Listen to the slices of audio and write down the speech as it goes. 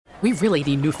We really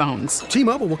need new phones.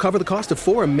 T-Mobile will cover the cost of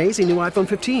 4 amazing new iPhone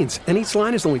 15s, and each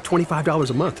line is only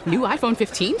 $25 a month. New iPhone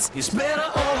 15s? It's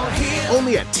better over here.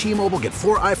 Only at T-Mobile, get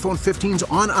 4 iPhone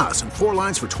 15s on us and 4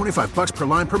 lines for $25 per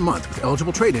line per month with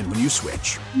eligible trade-in when you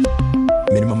switch.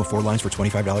 Minimum of 4 lines for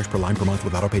 $25 per line per month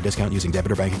with autopay discount using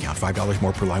debit or bank account. $5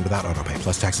 more per line without autopay,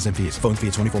 plus taxes and fees. Phone fee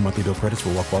at 24 monthly bill credits for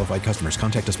well-qualified customers.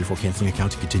 Contact us before canceling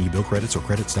account to continue bill credits or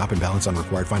credit stop and balance on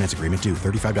required finance agreement due.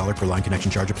 $35 per line connection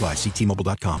charge applies. See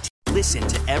T-Mobile.com. Listen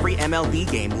to every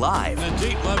MLB game live. In the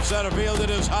deep left center field, it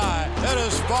is high, it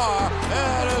is far,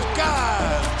 it is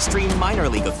gone. Stream minor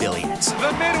league affiliates.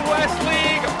 The Midwest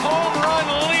League home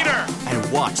run leader.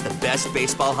 And watch the best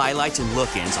baseball highlights and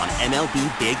look-ins on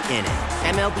MLB Big Inning.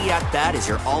 MLB At Bat is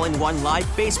your all-in-one live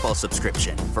baseball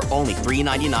subscription for only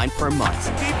 $3.99 per month.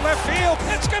 Deep left field,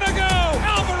 it's gonna go.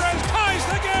 Alvarez ties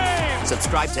the game.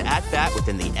 Subscribe to At Bat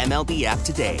within the MLB app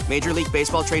today. Major League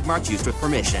Baseball trademarks used with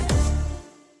permission.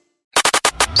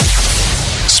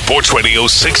 Sports Radio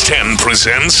 610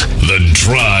 presents The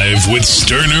Drive with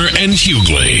Sterner and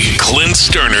Hughley. Clint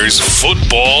Sterner's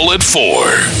Football at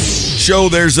 4. Show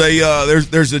there's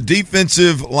a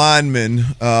defensive lineman,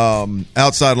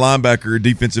 outside linebacker,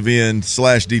 defensive end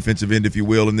 / defensive end, if you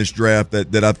will, in this draft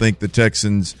that I think the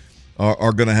Texans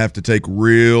are going to have to take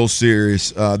real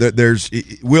serious. There's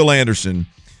Will Anderson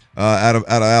out of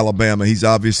Alabama. He's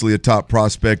obviously a top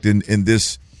prospect in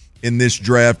this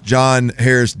draft. John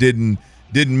Harris didn't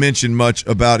mention much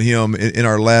about him in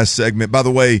our last segment. By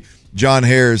the way, John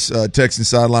Harris, Texan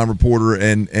sideline reporter,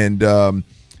 and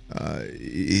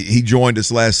he joined us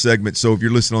last segment. So if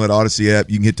you're listening on that Odyssey app,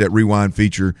 you can hit that rewind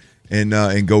feature and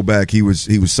go back. He was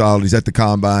solid. He's at the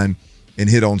combine and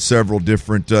hit on several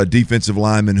different defensive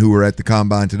linemen who were at the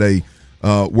combine today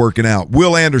working out.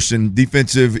 Will Anderson,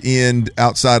 defensive end,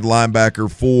 outside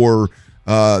linebacker for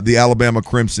the Alabama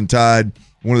Crimson Tide.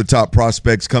 One of the top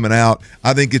prospects coming out.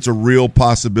 I think it's a real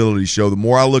possibility, Show. The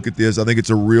more I look at this, I think it's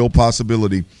a real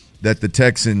possibility that the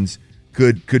Texans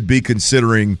could be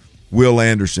considering Will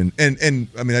Anderson. And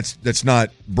I mean, that's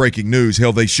not breaking news.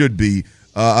 Hell, they should be.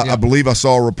 I believe I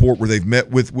saw a report where they've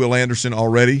met with Will Anderson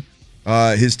already,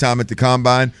 his time at the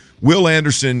Combine. Will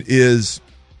Anderson is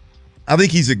 – I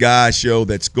think he's a guy, Show,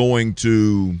 that's going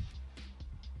to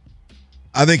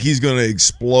 – I think he's going to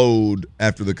explode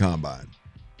after the Combine.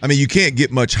 I mean, you can't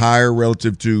get much higher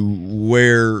relative to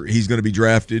where he's going to be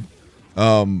drafted.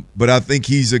 But I think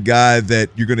he's a guy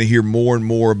that you're going to hear more and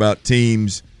more about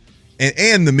teams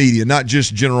and the media, not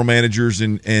just general managers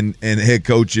and head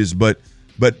coaches, but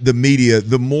the media.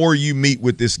 The more you meet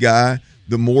with this guy,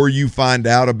 the more you find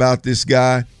out about this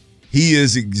guy. He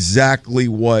is exactly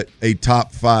what a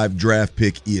top 5 draft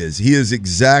pick is. He is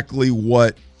exactly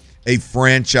what a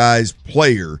franchise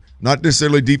player, not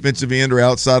necessarily defensive end or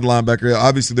outside linebacker.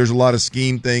 Obviously, there's a lot of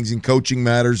scheme things and coaching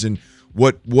matters and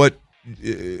what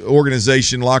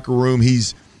organization, locker room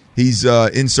he's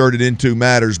inserted into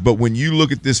matters. But when you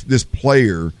look at this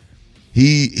player,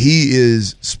 he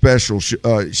is special.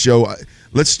 Show.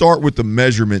 Let's start with the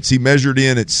measurements. He measured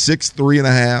in at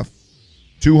 6'3.5",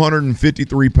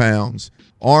 253 pounds,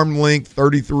 arm length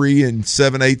 33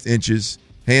 7/8 inches,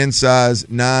 hand size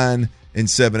 9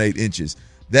 7/8 inches.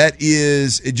 That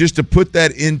is, just to put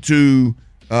that into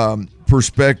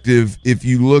perspective, if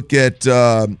you look at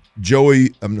Nick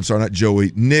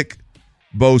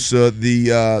Bosa, the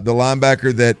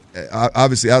linebacker that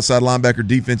obviously outside linebacker,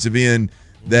 defensive end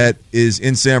that is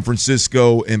in San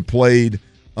Francisco and played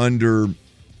under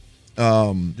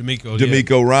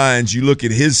D'Amico Ryans. You look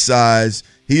at his size,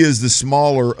 he is the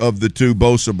smaller of the two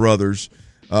Bosa brothers.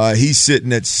 He's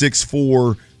sitting at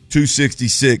 6'4",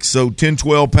 266, so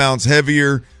 10-12 pounds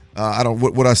heavier.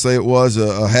 What I say it was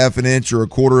a half an inch or a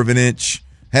quarter of an inch,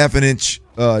 half an inch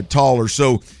taller.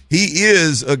 So he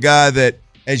is a guy that,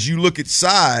 as you look at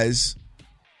size,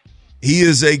 he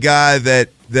is a guy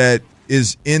that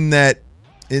is in that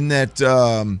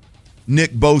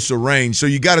Nick Bosa range. So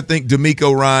you got to think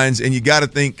D'Amico Ryans, and you got to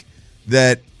think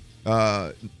that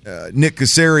Nick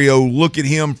Caserio. Look at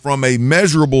him from a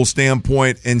measurable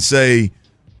standpoint and say,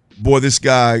 boy, this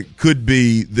guy could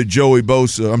be the Joey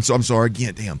Bosa. I'm sorry,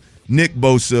 again, Nick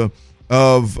Bosa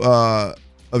of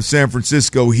San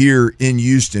Francisco here in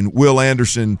Houston. Will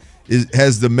Anderson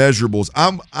has the measurables.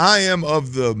 I am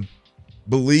of the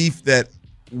belief that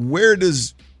where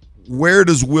does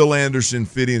Will Anderson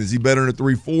fit in? Is he better in a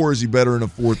 3-4? Is he better in a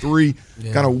 4-3?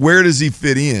 Yeah. Kind of where does he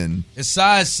fit in? His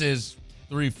size says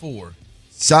 3-4.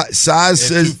 Size says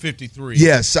 253.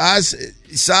 Yeah, size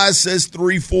says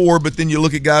 3-4, but then you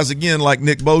look at guys again like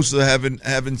Nick Bosa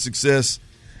having success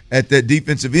at that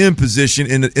defensive end position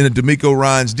in a D'Amico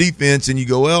Ryans defense, and you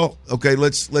go, well, okay,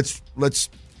 let's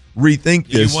rethink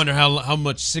this. You wonder how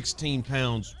much 16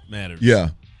 pounds matters. Yeah.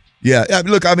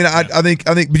 Look, I mean, I think,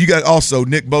 but you got also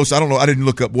Nick Bosa. I don't know. I didn't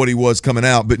look up what he was coming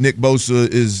out, but Nick Bosa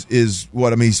is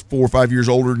what? I mean, he's 4 or 5 years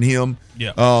older than him.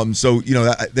 Yeah. So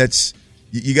that's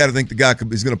you got to think the guy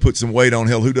is going to put some weight on.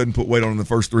 Hell, who doesn't put weight on in the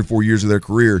first 3 or 4 years of their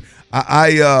career?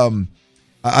 I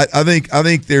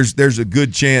think there's a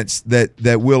good chance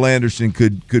that Will Anderson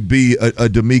could be a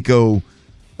D'Amico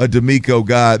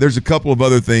guy. There's a couple of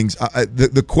other things.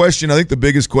 The question, I think the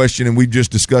biggest question, and we've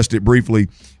just discussed it briefly,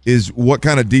 is what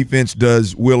kind of defense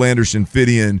does Will Anderson fit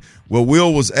in? Well,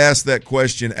 Will was asked that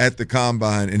question at the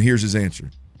Combine, and here's his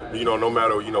answer. No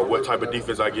matter, what type of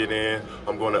defense I get in,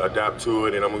 I'm going to adapt to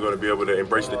it, and I'm going to be able to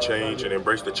embrace the change and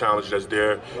embrace the challenge that's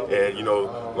there and,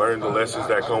 learn the lessons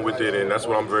that come with it, and that's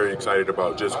what I'm very excited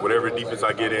about. Just whatever defense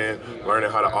I get in, learning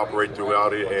how to operate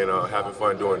throughout it and having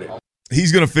fun doing it.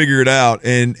 He's going to figure it out,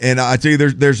 and I tell you,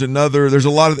 there's a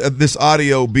lot of this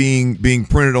audio being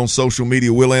printed on social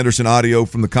media. Will Anderson audio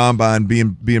from the Combine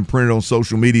being printed on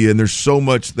social media, and there's so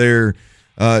much there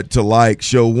to like.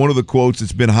 So one of the quotes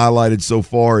that's been highlighted so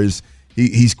far is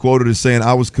he's quoted as saying,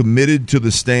 "I was committed to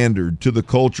the standard, to the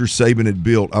culture Saban had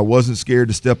built. I wasn't scared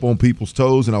to step on people's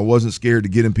toes, and I wasn't scared to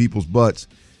get in people's butts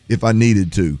if I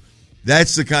needed to."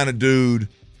 That's the kind of dude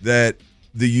that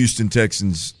the Houston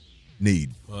Texans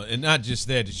need. And not just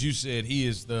that, as you said, he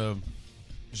is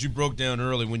as you broke down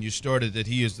early when you started, that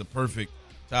he is the perfect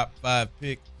top 5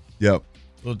 pick. Yep.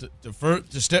 Well,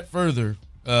 to step further,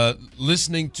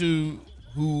 listening to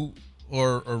who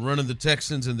are running the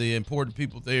Texans and the important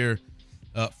people there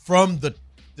from the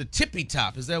tippy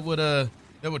top. Is that what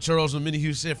Charles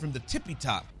Omenihu said? From the tippy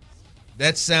top.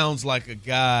 That sounds like a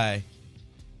guy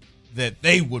that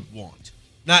they would want.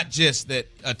 Not just that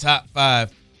a top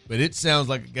 5, but it sounds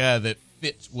like a guy that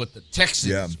fits what the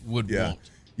Texans would want.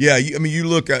 Yeah, I mean, you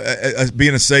look at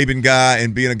being a Saban guy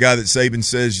and being a guy that Saban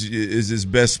says is his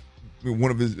best, one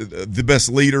of the best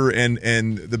leader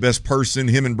and the best person.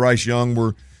 Him and Bryce Young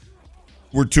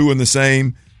were two in the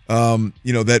same.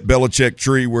 That Belichick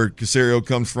tree where Caserio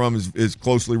comes from is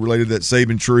closely related to that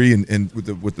Saban tree, and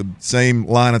with the same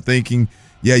line of thinking.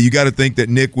 Yeah, you got to think that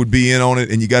Nick would be in on it,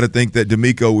 and you got to think that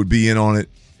D'Amico would be in on it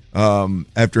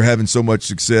after having so much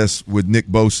success with Nick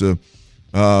Bosa.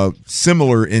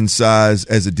 Similar in size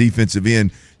as a defensive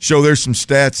end. There's some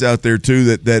stats out there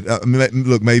too that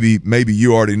look, maybe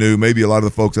you already knew, maybe a lot of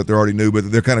the folks out there already knew, but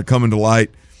they're kind of coming to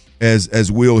light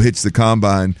as Will hits the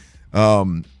Combine.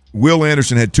 Will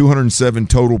Anderson had 207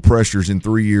 total pressures in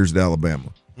 3 years at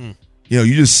Alabama.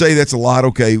 You just say that's a lot.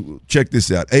 Okay, check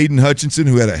this out. Aiden Hutchinson,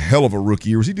 who had a hell of a rookie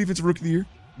year. Was he defensive rookie of the year?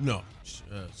 No.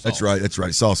 That's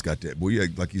right. Sauce got that. Boy,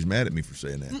 like he's mad at me for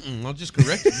saying that. I'll just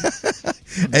correct you.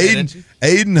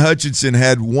 Aiden Hutchinson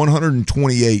had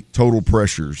 128 total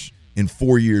pressures in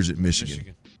 4 years at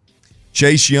Michigan.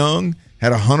 Chase Young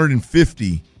had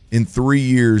 150 in 3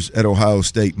 years at Ohio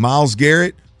State. Myles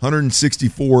Garrett,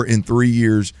 164 in 3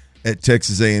 years at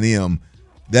Texas A&M.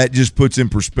 That just puts in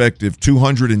perspective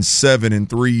 207 in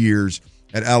 3 years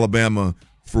at Alabama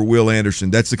for Will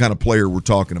Anderson. That's the kind of player we're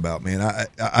talking about, man.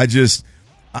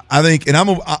 I think, and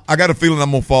I got a feeling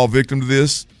I'm gonna fall victim to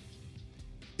this.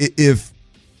 If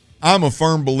I'm a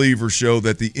firm believer,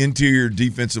 that the interior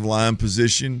defensive line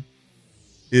position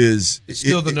is it's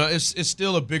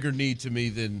still a bigger need to me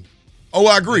than. Oh,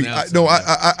 I agree.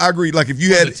 I agree. Like if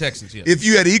you had the Texans, yes. If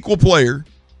you had equal player,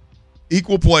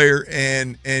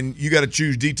 and you got to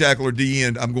choose D tackle or D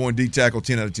end, I'm going D tackle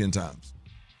 10 out of 10 times.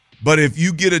 But if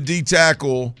you get a D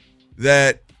tackle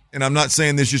that, and I'm not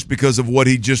saying this just because of what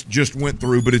he just went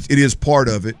through, but it is part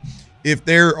of it. If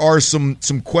there are some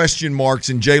question marks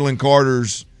in Jalen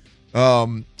Carter's,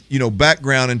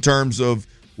 background in terms of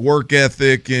work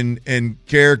ethic and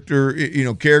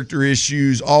character, character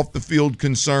issues, off the field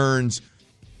concerns,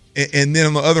 and then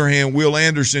on the other hand, Will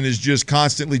Anderson is just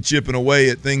constantly chipping away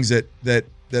at things that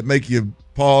make you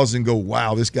pause and go,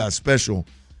 "Wow, this guy's special."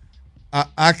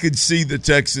 I could see the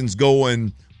Texans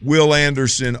going Will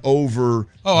Anderson over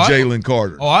Jalen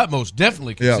Carter. I most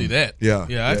definitely can see that. Yeah.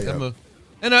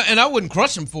 And I wouldn't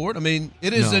crush him for it. I mean,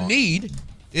 it is a need.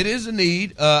 It is a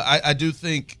need. I do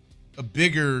think a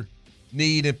bigger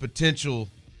need and potential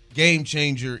game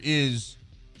changer is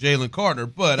Jalen Carter,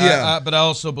 but I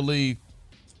also believe,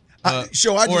 or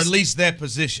at least that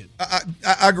position. I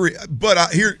agree,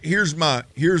 but here's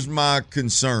my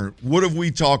concern. What have we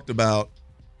talked about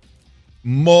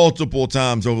multiple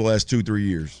times over the last 2-3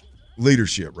 years?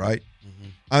 Leadership, right? Mm-hmm.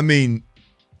 I mean,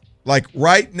 like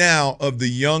right now, of the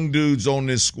young dudes on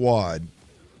this squad,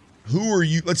 who are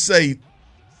you? Let's say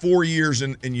 4 years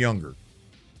and younger.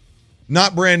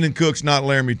 Not Brandon Cooks, not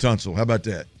Laramie Tunsil. How about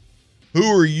that? who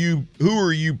are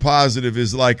you positive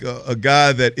is like a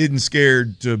guy that isn't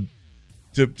scared to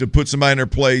put somebody in their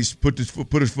place, put his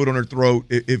foot on their throat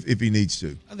if he needs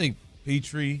to? I think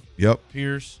Petrie. Yep.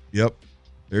 Pierce. Yep.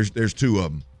 There's two of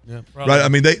them. Yeah, probably. Right. I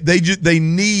mean,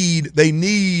 they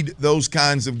need those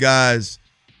kinds of guys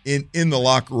in the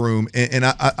locker room, and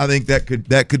I think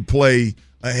that could play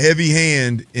a heavy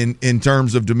hand in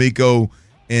terms of D'Amico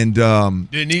and.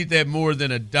 They need that more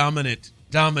than a dominant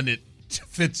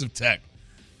defensive tackle.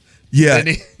 Yeah.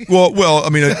 Well, I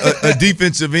mean, a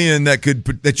defensive end that could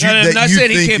that you. I'm not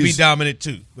saying he can't is, be dominant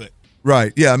too, but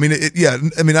right. Yeah. I mean,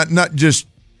 I mean, not just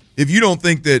if you don't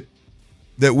think that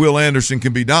Will Anderson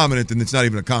can be dominant, then it's not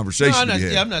even a conversation. No,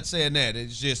 I'm not saying that.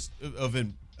 It's just of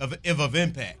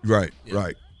impact. Right. Yeah.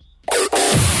 Right.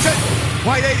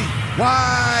 Wide 80.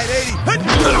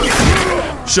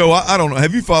 So I don't know.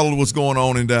 Have you followed what's going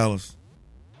on in Dallas?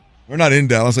 Or not in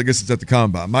Dallas. I guess it's at the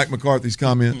Combine. Mike McCarthy's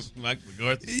comments. Mike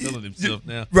McCarthy's feeling himself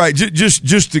now. Right.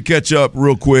 Just to catch up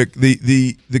real quick,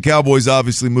 the Cowboys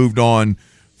obviously moved on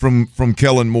from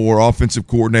Kellen Moore, offensive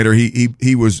coordinator.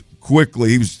 He was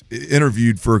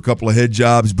interviewed for a couple of head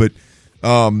jobs, but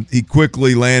he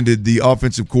quickly landed the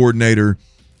offensive coordinator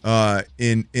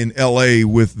in L.A.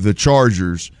 with the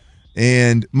Chargers.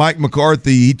 And Mike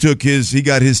McCarthy, he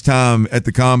got his time at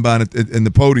the Combine in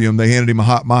the podium. They handed him a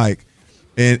hot mic.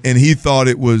 And he thought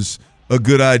it was a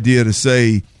good idea to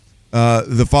say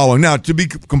the following. Now, to be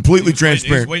completely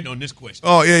transparent. He's waiting on this question.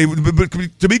 Oh, yeah. But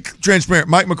to be transparent,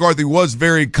 Mike McCarthy was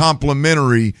very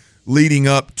complimentary leading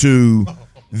up to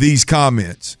these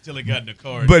comments. Until he got in the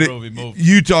car and drove him over.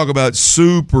 You talk about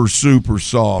super, super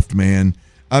soft, man.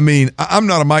 I mean, I'm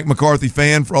not a Mike McCarthy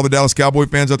fan. For all the Dallas Cowboy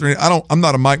fans out there, I'm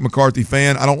not a Mike McCarthy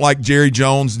fan. I don't like Jerry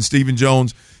Jones and Stephen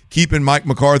Jones keeping Mike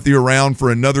McCarthy around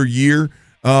for another year.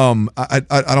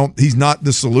 I don't. He's not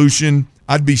the solution.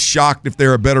 I'd be shocked if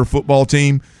they're a better football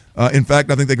team. In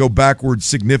fact, I think they go backwards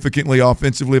significantly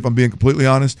offensively, if I'm being completely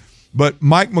honest. But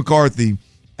Mike McCarthy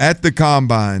at the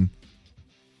Combine,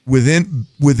 within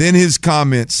his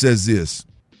comments, says this: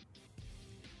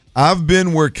 "I've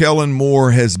been where Kellen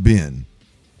Moore has been.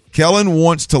 Kellen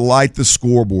wants to light the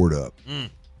scoreboard up,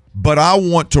 but I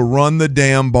want to run the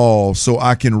damn ball so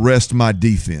I can rest my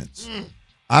defense."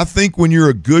 I think when you're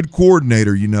a good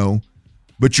coordinator,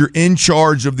 but you're in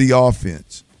charge of the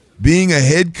offense, being a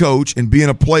head coach and being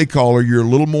a play caller, you're a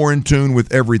little more in tune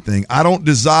with everything. I don't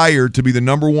desire to be the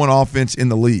number one offense in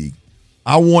the league.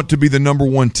 I want to be the number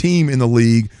one team in the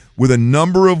league with a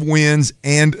number of wins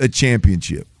and a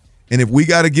championship. And if we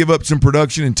got to give up some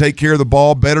production and take care of the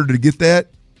ball better to get that,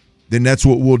 then that's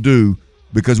what we'll do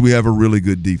because we have a really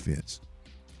good defense.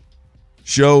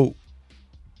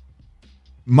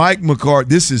 Mike McCarthy,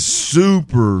 this is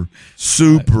super,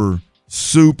 super,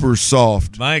 super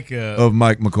soft of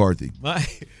Mike McCarthy.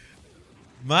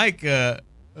 Mike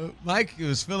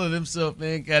was feeling himself,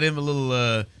 man. Got him a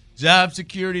little job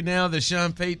security now that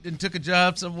Sean Payton took a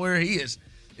job somewhere. He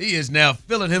is now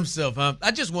feeling himself.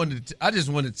 I just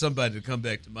wanted somebody to come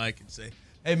back to Mike and say,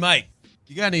 "Hey, Mike,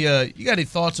 you got any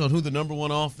thoughts on who the number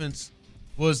one offense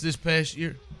was this past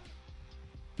year?"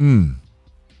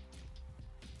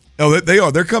 Oh, they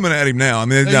are. They're coming at him now. I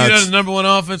mean, you know the number one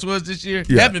offense was this year?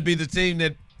 Yeah. Happened to be the team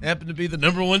that happened to be the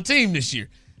number one team this year.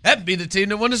 Happened to be the team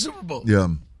that won the Super Bowl. Yeah.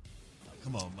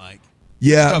 Come on, Mike.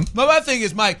 Yeah. My thing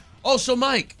is, Mike. Also,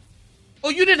 Mike. Oh,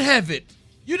 you didn't have it.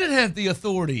 You didn't have the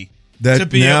authority to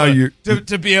be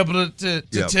able to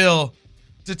tell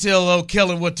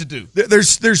Kellen what to do.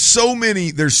 There's so many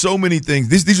things.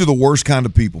 These are the worst kind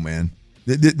of people, man.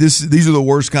 These are the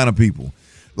worst kind of people.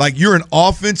 Like, you're an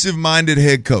offensive-minded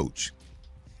head coach,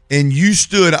 and you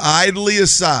stood idly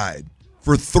aside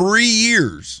for 3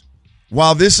 years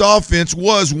while this offense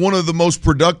was one of the most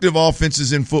productive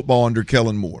offenses in football under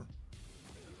Kellen Moore.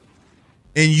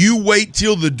 And you wait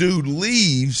till the dude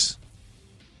leaves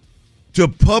to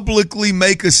publicly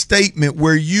make a statement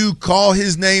where you call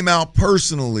his name out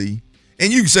personally,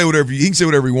 and you can say whatever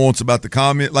he wants about the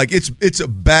comment. Like, it's a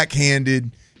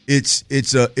backhanded, it's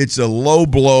a low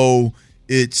blow.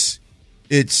 It's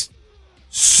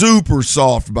super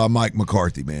soft by Mike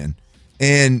McCarthy, man.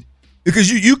 And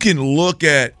because you can look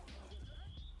at,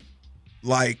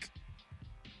 like,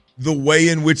 the way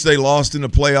in which they lost in the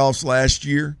playoffs last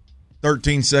year.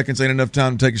 13 seconds ain't enough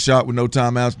time to take a shot with no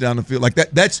timeouts down the field. Like,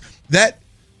 that.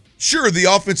 Sure, the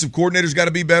offensive coordinator's got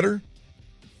to be better,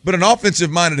 but an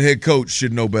offensive-minded head coach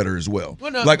should know better as well.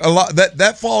 Like, a lot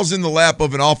that falls in the lap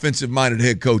of an offensive-minded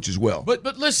head coach as well.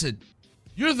 But listen.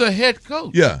 You're the head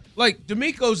coach. Yeah. Like,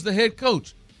 D'Amico's the head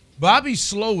coach. Bobby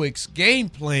Slowick's game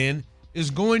plan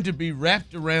is going to be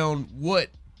wrapped around what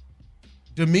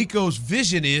DeMeco's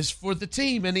vision is for the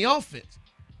team and the offense.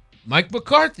 Mike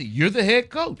McCarthy, you're the head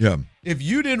coach. Yeah. If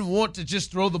you didn't want to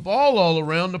just throw the ball all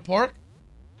around the park,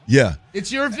 yeah,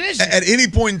 it's your vision. At any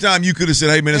point in time, you could have said,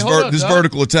 "Hey, man, this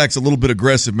vertical attack's a little bit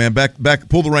aggressive, man. Back,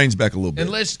 pull the reins back a little bit."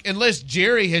 Unless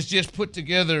Jerry has just put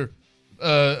together,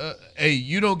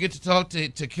 you don't get to talk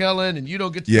to Kellen, and you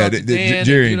don't get to talk to Dan.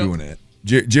 Jerry ain't doing that.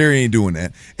 Jerry ain't doing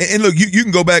that. And look, you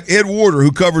can go back. Ed Warder,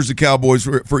 who covers the Cowboys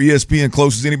for ESPN,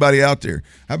 close as anybody out there.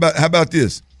 How about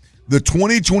this? The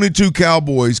 2022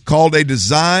 Cowboys called a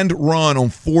designed run on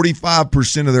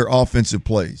 45% of their offensive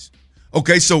plays.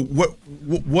 Okay, so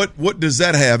what does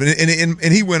that have?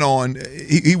 And he went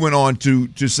on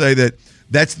to say that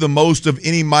that's the most of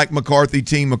any Mike McCarthy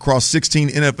team across 16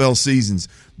 NFL seasons.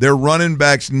 Their running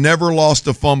backs never lost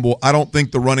a fumble. I don't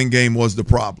think the running game was the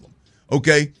problem.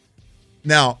 Okay,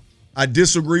 now I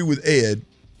disagree with Ed.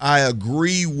 I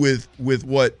agree with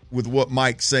what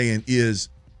Mike's saying is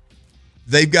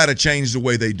they've got to change the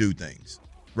way they do things,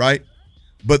 right?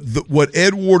 But what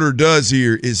Ed Warder does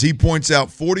here is he points out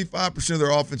 45% of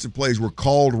their offensive plays were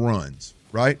called runs,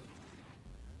 right?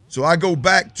 So I go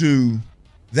back to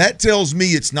that tells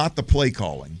me it's not the play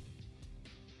calling.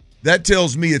 That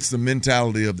tells me it's the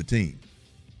mentality of the team.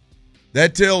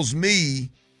 That tells me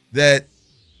that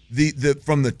the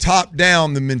from the top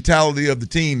down, the mentality of the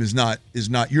team is not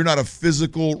you're not a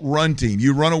physical run team.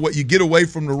 You run away, you get away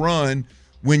from the run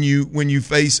when you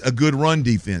face a good run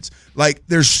defense. Like,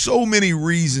 there's so many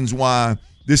reasons why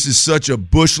this is such a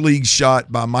Bush League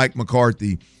shot by Mike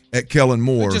McCarthy at Kellen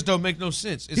Moore. It just don't make no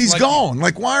sense. He's gone.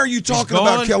 Like, why are you talking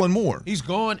about Kellen Moore? He's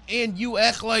gone, and you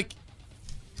act like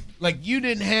you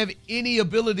didn't have any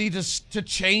ability to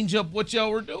change up what y'all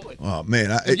were doing. Oh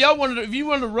man, if you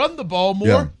wanted to run the ball more.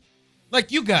 Yeah. Like,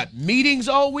 you got meetings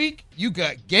all week. You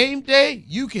got game day.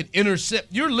 You can intercept.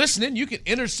 You're listening. You can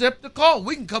intercept the call.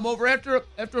 We can come over after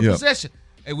a possession.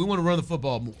 Hey, we want to run the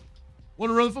football more.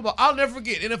 Want to run the football. I'll never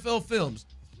forget NFL films.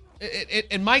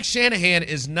 And Mike Shanahan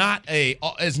is not a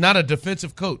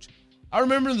defensive coach. I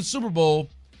remember in the Super Bowl,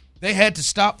 they had to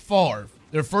stop Favre,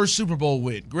 their first Super Bowl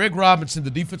win. Greg Robinson,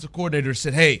 the defensive coordinator,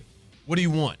 said, "Hey, what do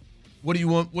you want? What do you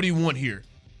want? What do you want here,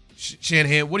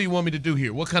 Shanahan? What do you want me to do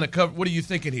here? What kind of cover? What are you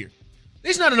thinking here?"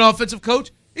 He's not an offensive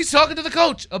coach. He's talking to the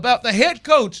coach about the head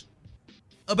coach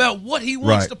about what he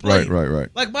wants to play. Right.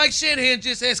 Like, Mike Shanahan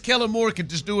just asked Kellen Moore can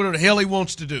just do whatever the hell he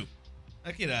wants to do.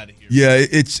 Now get out of here. Yeah,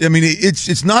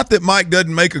 it's not that Mike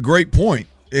doesn't make a great point.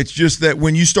 It's just that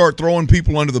when you start throwing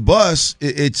people under the bus,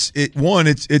 it's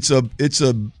a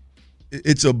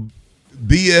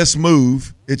BS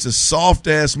move. It's a soft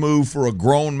ass move for a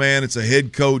grown man. It's a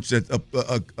head coach that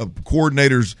a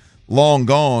coordinator's long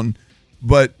gone,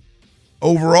 but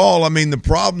overall, I mean, the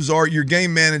problems are your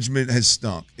game management has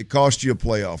stunk. It cost you a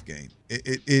playoff game.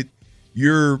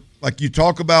 You're like, you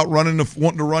talk about wanting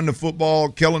to run the football.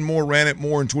 Kellen Moore ran it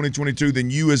more in 2022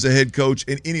 than you as a head coach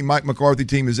and any Mike McCarthy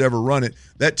team has ever run it.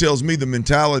 That tells me the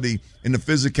mentality and the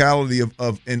physicality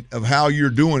of how you're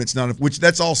doing it's not, which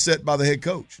that's all set by the head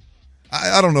coach.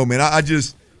 I don't know, man. I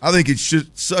think it's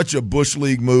such a Bush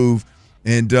League move,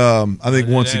 and I think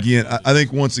once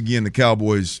again the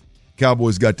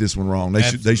Cowboys got this one wrong.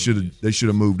 They should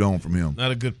have moved on from him.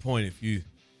 Not a good point if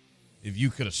you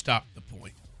could have stopped the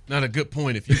point. Not a good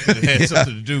point if you could have had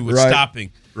something to do with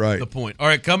stopping the point. All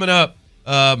right, coming up,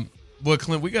 boy,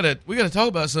 Clint, we gotta talk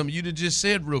about something you just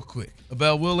said real quick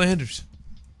about Will Anderson.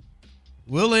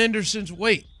 Will Anderson's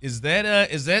weight, is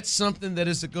that something that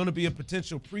is going to be a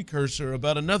potential precursor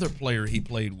about another player he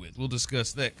played with? We'll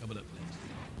discuss that coming up next.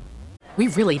 We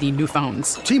really need new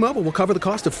phones. T-Mobile will cover the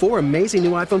cost of 4 amazing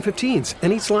new iPhone 15s,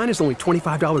 and each line is only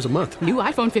 $25 a month. New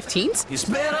iPhone 15s? It's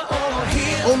better over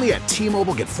here. Only at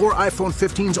T-Mobile, get 4 iPhone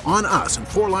 15s on us and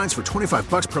 4 lines for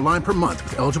 $25 per line per month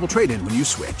with eligible trade-in when you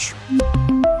switch.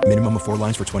 Minimum of 4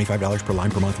 lines for $25 per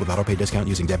line per month with autopay discount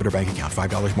using debit or bank account.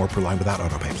 $5 more per line without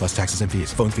autopay, plus taxes and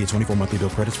fees. Phone fee at 24 monthly bill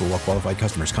credits for well-qualified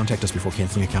customers. Contact us before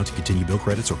canceling account to continue bill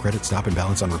credits or credit stop and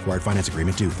balance on required finance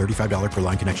agreement due. $35 per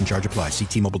line connection charge applies. See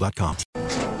T-Mobile.com.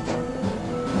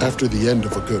 After the end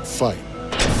of a good fight,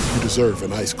 you deserve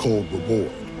an ice-cold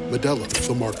reward. Modelo,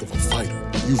 the mark of a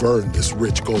fighter. You've earned this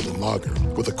rich golden lager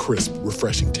with a crisp,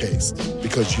 refreshing taste.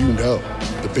 Because you know,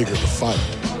 the bigger the fight,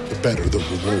 the better the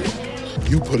reward.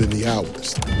 You put in the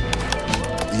hours,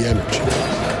 the energy,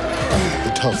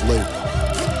 the tough labor.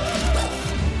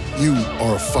 You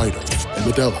are a fighter, and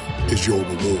Modelo is your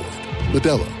reward.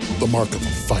 Modelo, the mark of a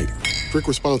fighter. Drink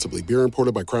responsibly. Beer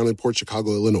imported by Crown Imports,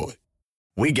 Chicago, Illinois.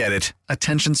 We get it.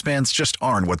 Attention spans just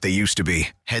aren't what they used to be.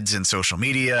 Heads in social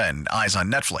media and eyes on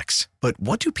Netflix. But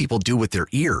what do people do with their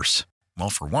ears? Well,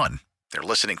 for one, they're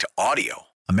listening to audio.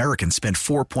 Americans spend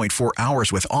 4.4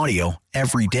 hours with audio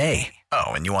every day.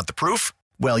 Oh, and you want the proof?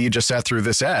 Well, you just sat through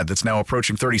this ad that's now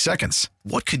approaching 30 seconds.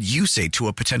 What could you say to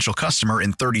a potential customer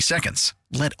in 30 seconds?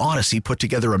 Let Odyssey put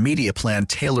together a media plan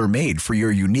tailor-made for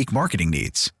your unique marketing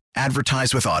needs.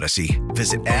 Advertise with Odyssey.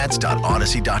 Visit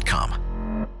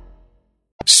ads.odyssey.com.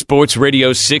 Sports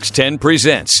Radio 610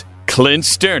 presents Clint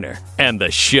Sterner and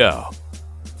the Show.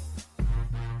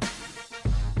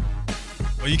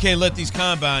 Well, you can't let these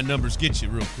combine numbers get you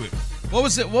real quick. What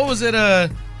was it?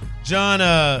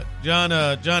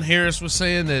 John Harris was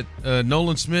saying that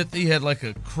Nolan Smith, he had like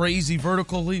a crazy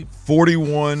vertical leap.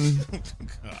 41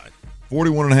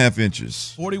 and a half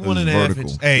inches. 41 and a half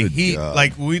inches. Hey,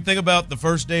 like when we think about the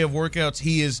first day of workouts,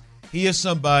 he is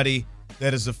somebody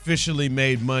that has officially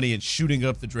made money in shooting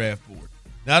up the draft board.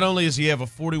 Not only does he have a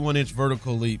 41-inch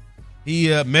vertical leap, he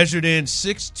measured in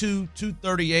 6'2",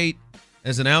 238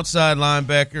 as an outside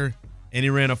linebacker, and he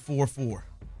ran a 4.4.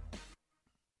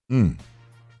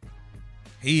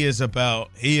 He is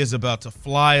about to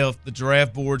fly off the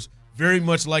draft boards, very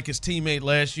much like his teammate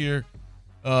last year,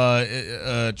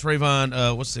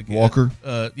 Trayvon. What's the guy? Walker?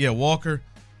 Walker.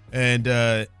 And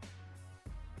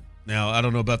now I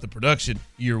don't know about the production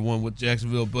year one with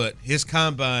Jacksonville, but his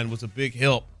combine was a big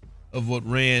help of what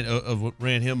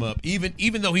ran him up.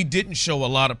 Even though he didn't show a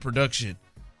lot of production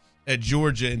at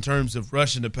Georgia in terms of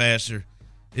rushing the passer,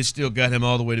 it still got him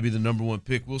all the way to be the number one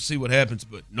pick. We'll see what happens.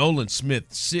 But Nolan Smith,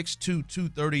 6'2",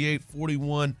 238,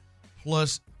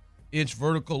 41-plus inch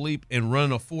vertical leap and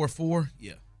running a 4.4.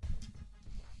 Yeah.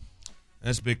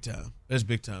 That's big time. That's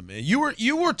big time, man.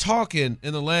 You were talking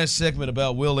in the last segment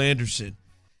about Will Anderson,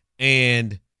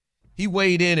 and he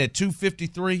weighed in at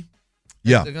 253.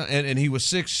 Yeah. And he was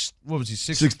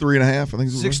 6'3" and a half, I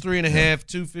think. 6'3" and a half,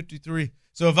 253.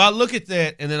 So if I look at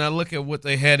that and then I look at what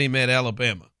they had him at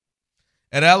Alabama.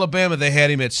 At Alabama, they had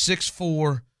him at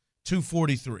 6'4",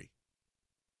 243.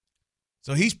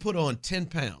 So he's put on 10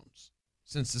 pounds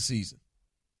since the season.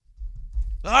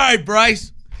 All right,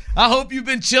 Bryce. I hope you've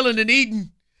been chilling and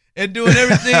eating and doing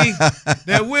everything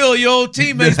that Will, your old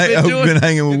teammate's been doing. Been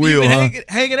hanging with Will,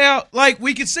 hanging out. Like,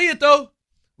 we could see it, though.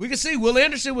 We could see Will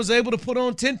Anderson was able to put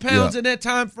on 10 pounds in that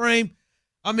time frame.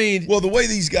 I mean, well, the way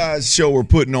these guys are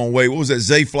putting on weight, what was that?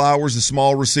 Zay Flowers, the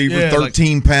small receiver,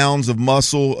 13 pounds of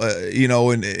muscle,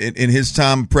 in his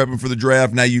time prepping for the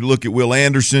draft. Now you look at Will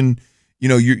Anderson,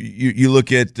 you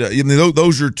look at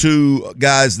those are two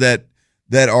guys that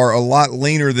are a lot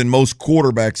leaner than most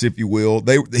quarterbacks, if you will.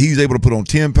 He's able to put on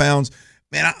 10 pounds.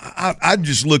 Man, I'm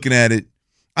just looking at it.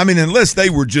 I mean, unless they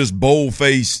were just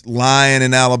bold-faced lying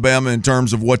in Alabama in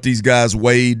terms of what these guys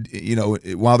weighed,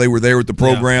 while they were there with the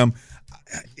program. Yeah.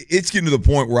 It's getting to the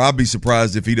point where I'd be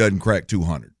surprised if he doesn't crack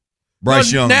 200.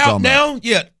 Bryce Young. Now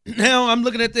I'm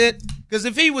looking at that because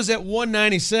if he was at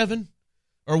 197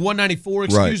 or 194,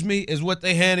 is what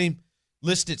they had him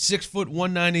listed, 6 foot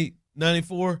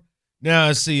 194. Now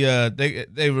I see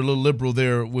they were a little liberal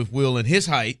there with Will and his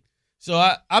height.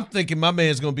 So I'm thinking my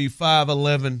man's going to be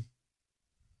 5'11",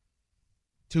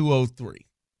 203.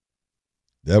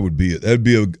 That'd be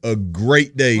a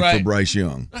great day for Bryce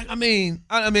Young. I mean,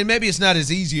 maybe it's not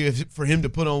as easy for him to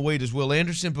put on weight as Will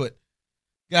Anderson, but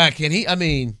God, can he? I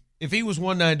mean, if he was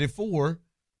 194,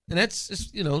 and that's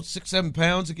 6-7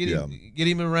 pounds to get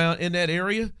him around in that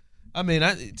area. I mean,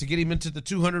 to get him into the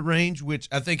 200 range, which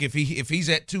I think if he's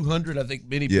at 200, I think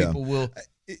many people will.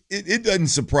 It doesn't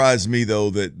surprise me though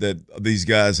that these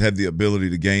guys have the ability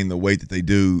to gain the weight that they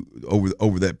do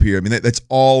over that period. I mean, that's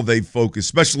all they focus,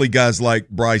 especially guys like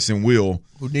Bryce and Will,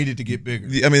 who needed to get bigger.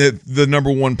 I mean, the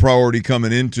number one priority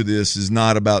coming into this is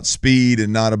not about speed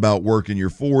and not about working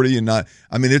your 40 and not.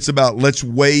 I mean, it's about let's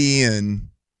weigh in,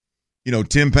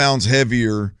 10 pounds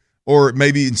heavier, or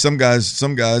maybe in some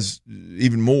guys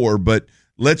even more. But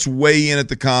let's weigh in at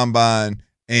the combine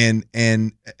and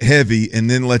heavy, and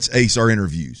then let's ace our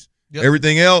interviews. Yep.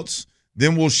 Everything else,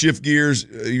 then we'll shift gears,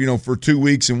 for 2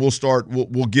 weeks, and we'll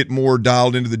get more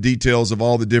dialed into the details of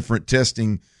all the different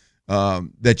testing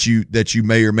that you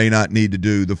may or may not need to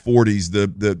do, the 40s,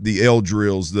 the L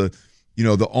drills, the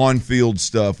on-field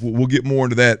stuff. We'll get more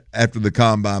into that after the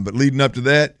combine, but leading up to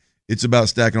that, it's about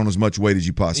stacking on as much weight as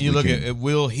you possibly can. You look at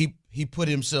Will, he put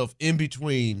himself in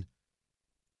between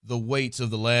the weights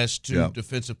of the last two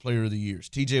Defensive Player of the Years.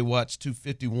 T.J. Watt's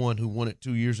 251, who won it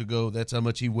 2 years ago. That's how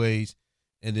much he weighs.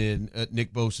 And then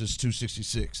Nick Bosa's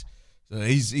 266. So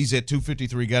he's at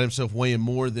 253, got himself weighing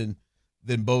more than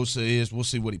Bosa is. We'll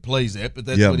see what he plays at, but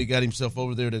that's what he got himself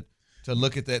over there to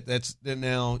look at that. Then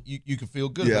now you can feel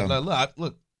good about it.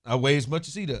 Look, I weigh as much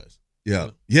as he does.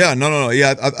 Yeah. No.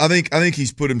 Yeah, I think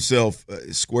he's put himself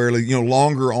squarely.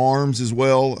 Longer arms as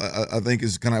well. I think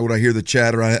is kind of what I hear the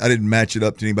chatter. I didn't match it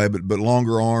up to anybody, but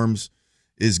longer arms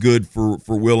is good for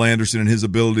Will Anderson and his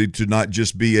ability to not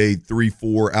just be a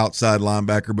 3-4 outside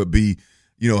linebacker, but be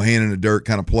hand in the dirt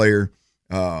kind of player.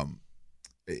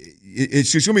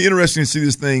 It's just going to be interesting to see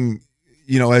this thing,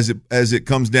 as it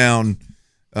comes down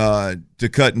to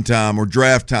cutting time or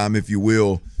draft time, if you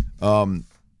will.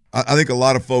 I think a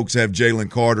lot of folks have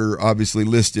Jalen Carter obviously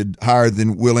listed higher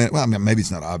than Will. Well, I mean, maybe it's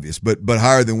not obvious, but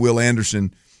higher than Will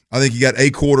Anderson. I think you got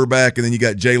a quarterback, and then you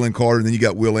got Jalen Carter, and then you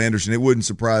got Will Anderson. It wouldn't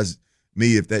surprise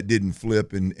me if that didn't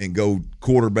flip and go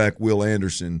quarterback Will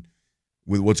Anderson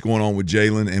with what's going on with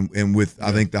Jalen and with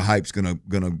I think the hype's gonna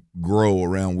grow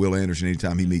around Will Anderson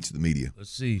anytime he meets the media.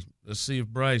 Let's see if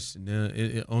Bryce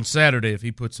on Saturday if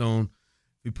he puts on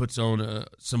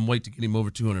some weight to get him over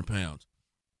 200 pounds.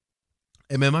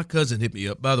 Hey, man, my cousin hit me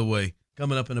up. By the way,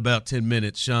 coming up in about 10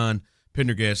 minutes, Sean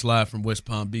Pendergast live from West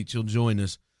Palm Beach. He'll join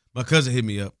us. My cousin hit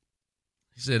me up.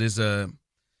 He said his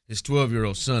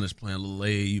 12-year-old son is playing a little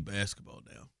AAU basketball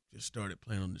now. Just started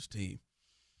playing on this team.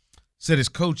 Said his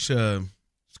coach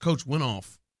went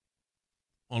off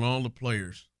on all the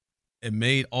players and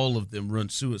made all of them run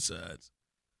suicides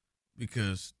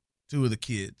because 2 of the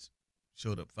kids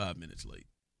showed up 5 minutes late.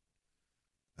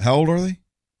 How old are they?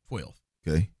 12.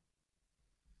 Okay.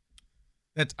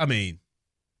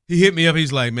 He hit me up.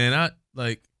 He's like, man, I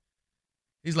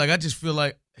just feel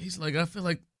like, I feel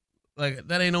like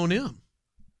that ain't on them.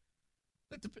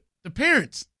 Like the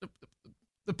parents,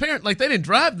 the parent, like they didn't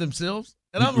drive themselves.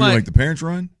 And I'm like the parents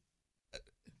run?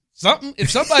 Something. If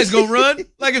somebody's going to run,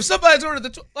 like if somebody's ordered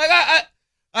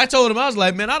I told him, I was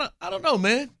like, man, I don't know,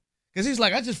 man. Cause he's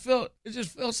like, it just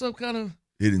felt some kind of.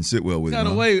 He didn't sit well with him. Kind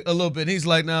of way a little bit. And he's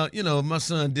like, now, my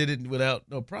son did it without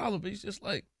no problem, but he's just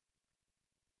like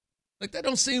that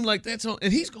don't seem like that's on.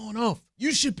 And he's going off.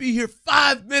 You should be here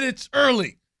 5 minutes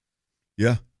early.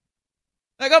 Yeah.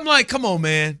 Like, I'm like, come on,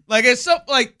 man. Like, it's so,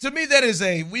 like, to me, that is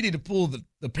we need to pull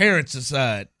the parents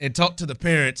aside and talk to the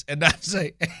parents and not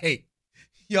say, hey,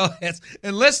 y'all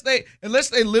unless they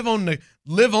live on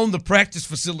the practice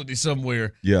facility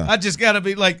somewhere. Yeah. I just gotta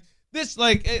be like this,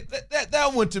 like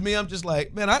that one to me, I'm just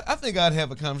like, man, I think I'd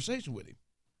have a conversation with him.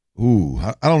 Ooh,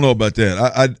 I don't know about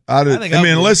that. I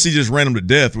mean, unless he just ran them to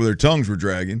death where their tongues were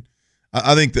dragging.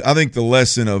 I think the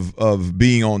lesson of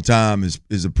being on time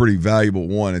is a pretty valuable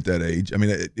one at that age. I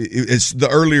mean, it's the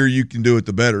earlier you can do it,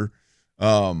 the better.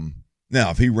 Now,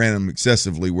 if he ran them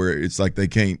excessively, where it's like they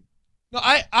can't. No,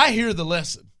 I hear the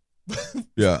lesson.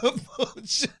 Yeah.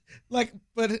 Like,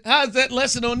 but how's that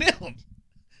lesson on them?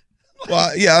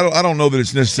 Well, yeah, I don't know that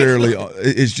it's necessarily.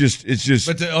 It's just.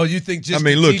 But you think just? I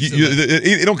mean, look,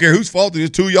 you don't care whose fault it is.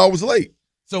 2 of y'all was late.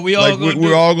 So we're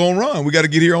all gonna run. We got to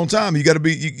get here on time. You got to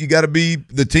be. You got to be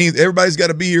the team. Everybody's got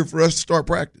to be here for us to start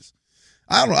practice.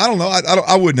 I don't know.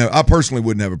 I wouldn't have. I personally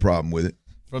wouldn't have a problem with it.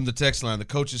 From the text line, the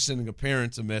coach is sending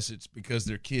parents a message because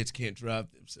their kids can't drive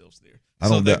themselves there.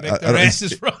 They make their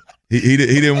asses run. He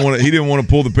didn't want to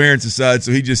pull the parents aside,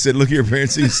 so he just said, "Look here,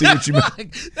 parents, see what you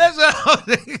mean." That's how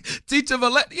they teach them a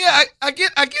lesson. Yeah, I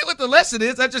get what the lesson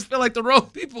is. I just feel like the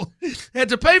wrong people had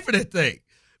to pay for that thing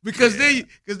because then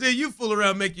you fool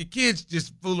around, make your kids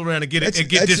just fool around and get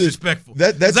disrespectful.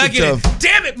 That's tough.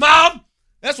 Damn it, Mom.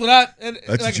 That's what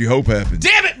what you hope happens.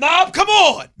 Damn it, Mom! Come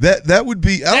on. That would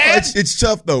be. I don't know, it's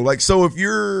tough though. Like, so if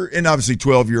you're, and obviously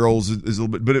 12-year-olds is a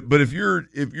little bit, but if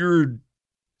you're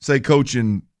say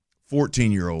coaching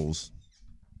 14-year-olds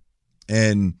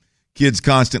and kids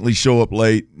constantly show up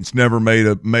late, it's never made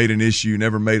an issue,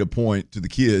 never made a point to the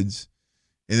kids,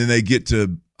 and then they get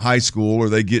to high school or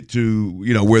they get to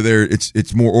where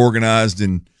it's more organized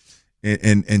and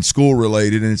school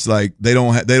related, and it's like they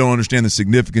don't understand the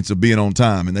significance of being on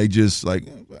time, and they just like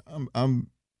I'm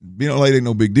being late ain't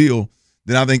no big deal.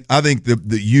 Then I think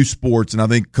the youth sports and I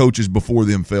think coaches before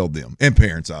them failed them, and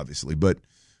parents obviously, but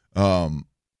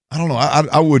I don't know.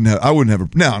 I wouldn't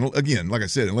have now again, like I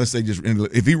said, unless they just,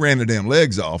 if he ran their damn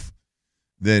legs off,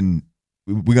 then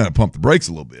we got to pump the brakes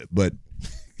a little bit. But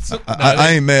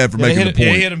I ain't mad for making the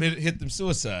point. Hit them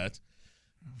suicides.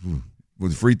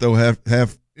 Was free throw half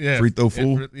free throw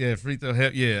full? Yeah, free throw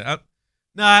half. Yeah.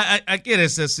 I get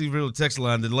SSC real text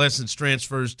line. The lessons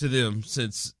transfers to them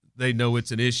since they know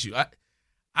it's an issue. I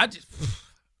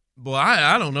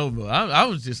don't know, bro. I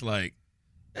was just like,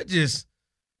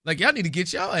 like, y'all need to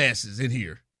get y'all asses in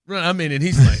here. I mean, and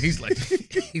he said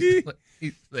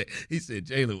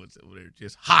Jalen was over there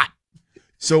just hot.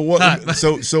 So what? Hot.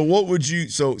 So what would you?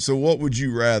 So what would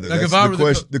you rather? Like That's the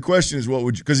question. The question is, what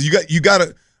would you? Because you got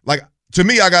to, like, to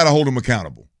me, I got to hold them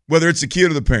accountable. whether it's the kid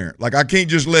or the parent. Like, I can't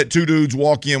just let two dudes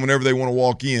walk in whenever they want to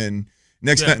walk in.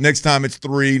 Next time it's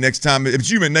three. Next time it's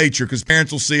human nature because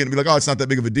parents will see it and be like, oh, it's not that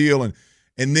big of a deal. And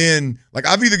then, like,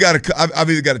 I've either got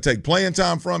to take playing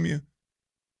time from you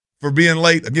for being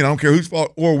late. Again, I don't care whose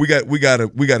fault, or we got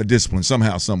to discipline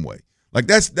somehow, some way. Like,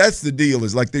 that's the deal.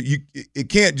 Is like it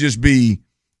can't just be,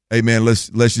 hey man, let's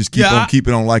just keep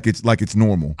it on like it's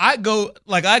normal. I go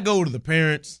to the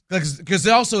parents because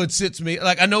also it sits me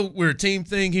like I know we're a team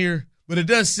thing here, but it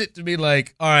does sit to me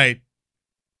like, all right,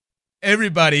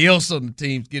 everybody else on the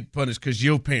teams get punished because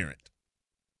you're parent.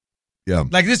 Yeah,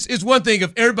 like this is one thing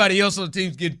if everybody else on the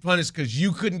teams get punished because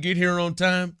you couldn't get here on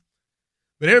time,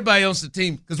 but everybody else on the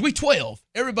team because we 12,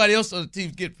 everybody else on the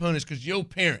teams get punished because you're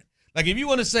parent. Like if you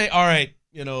want to say, all right,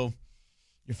 you're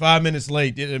 5 minutes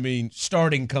late. I mean,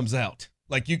 starting comes out.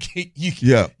 Like you can't.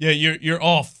 You're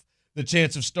off the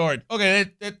chance of start.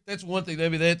 Okay, that's one thing.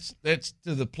 Maybe that's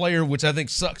to the player, which I think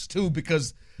sucks too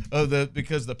because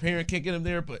the parent can't get him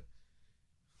there. But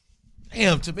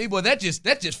damn, to me, boy, that just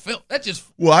felt.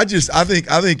 Well, I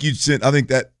think you'd send. I think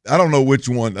that I don't know which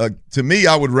one. To me,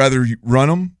 I would rather run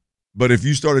them. But if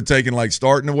you started taking like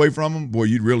starting away from them, boy,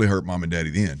 you'd really hurt mom and daddy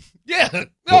then. Yeah.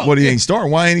 No, what he ain't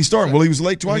starting? Why ain't he starting? Well, he was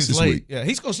late twice this week. Yeah,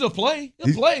 he's gonna still play.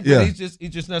 He'll play, but he's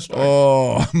just not starting.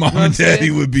 Oh, mom and daddy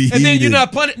would be heated. And then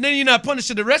you're not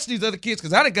punishing the rest of these other kids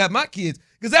because I done got my kids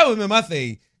because that would have been my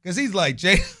thing. Because he's like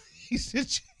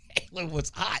Jalen was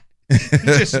hot. He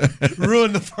just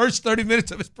ruined the first 30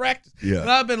 minutes of his practice. Yeah. And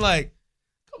I've been like,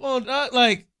 come on,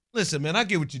 listen, man, I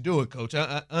get what you're doing, coach.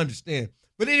 I understand.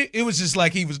 But it was just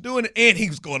like he was doing it, and he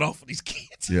was going off on these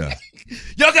kids. Yeah.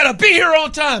 Y'all got to be here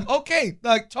on time. Okay.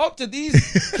 Like, talk to these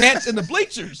cats in the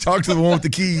bleachers. Talk to the one with the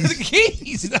keys. The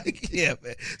keys. Like, yeah,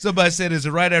 man. Somebody said it's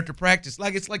right after practice.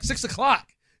 Like, it's like 6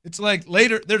 o'clock. It's like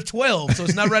later. They're 12, so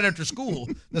it's not right after school.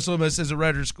 That's what somebody says it's right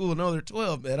after school. No, they're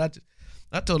 12, man.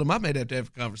 I told them I may have to have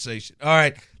a conversation. All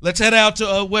right. Let's head out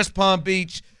to West Palm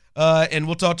Beach. And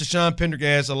we'll talk to Sean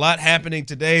Pendergast. A lot happening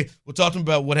today. We'll talk to him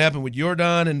about what happened with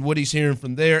Jordan and what he's hearing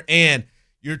from there. And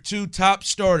your two top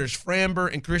starters,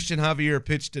 Framber and Christian Javier,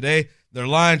 pitched today. Their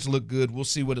lines look good. We'll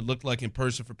see what it looked like in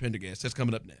person for Pendergast. That's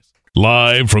coming up next.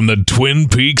 Live from the Twin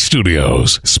Peaks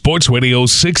studios, Sports Radio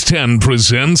 610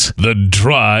 presents The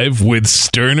Drive with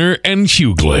Sterner and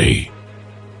Hughley.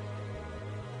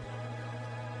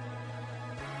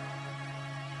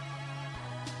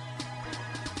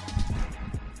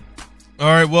 All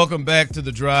right, welcome back to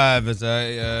The Drive as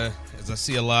I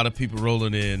see a lot of people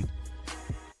rolling in.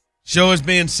 Show is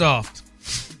being soft.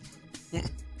 Knew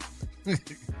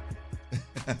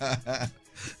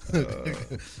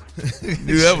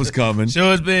that was coming.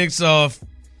 Show is being soft.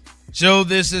 Show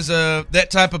this is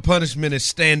that type of punishment is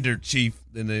standard, Chief.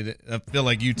 And I feel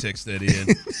like you text that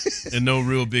in, and no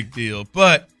real big deal.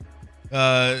 But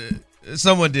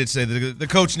someone did say that the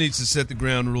coach needs to set the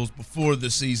ground rules before the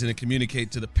season and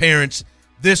communicate to the parents.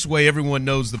 This way, everyone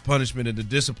knows the punishment and the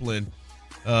discipline.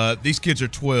 These kids are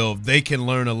 12; they can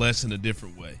learn a lesson a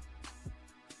different way.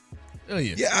 Oh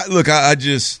yeah. Yeah. Look, I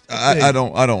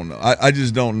don't know. I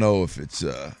just don't know if it's.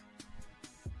 I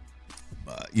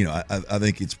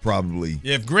think it's probably.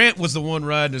 Yeah, if Grant was the one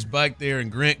riding his bike there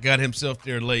and Grant got himself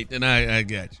there late, then I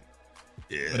got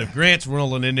you. Yeah. But if Grant's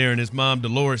rolling in there and his mom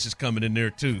Dolores is coming in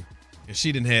there too, and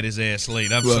she didn't have his ass late,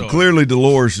 sorry. Clearly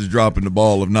Dolores is dropping the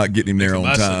ball of not getting him there on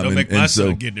time. Don't make my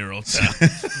son getting there on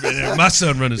time. My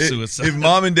son running suicide. If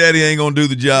mom and daddy ain't going to do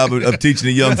the job of teaching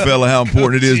a young fella how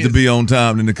important it is to be on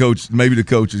time, then the coach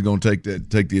is going to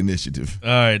take the initiative. All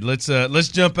right, let's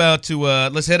jump out to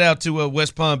let's head out to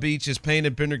West Palm Beach as Payne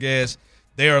and Pendergast.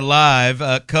 They are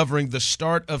live covering the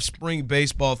start of spring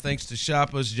baseball thanks to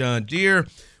Shoppers John Deere.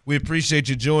 We appreciate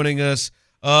you joining us.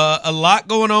 A lot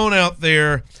going on out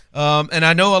there, and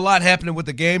I know a lot happening with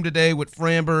the game today with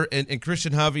Framber and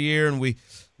Christian Javier, and we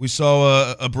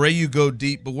saw Abreu go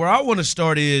deep. But where I want to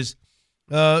start is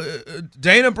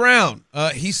Dana Brown.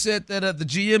 He said that the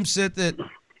GM said that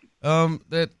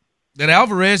that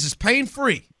Alvarez is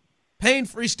pain-free,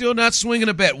 still not swinging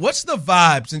a bat. What's the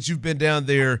vibe since you've been down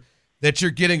there that you're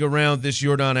getting around this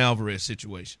Jordan Alvarez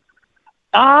situation?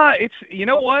 It's, you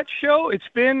know what, Show? It's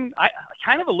been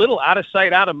kind of a little out of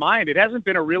sight, out of mind. It hasn't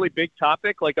been a really big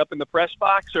topic like up in the press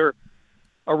box or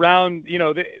around,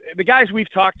 the guys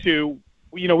we've talked to,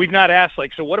 we've not asked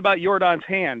like, so what about Jordan's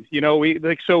hand?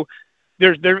 So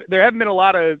there haven't been a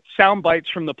lot of sound bites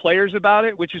from the players about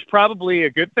it, which is probably a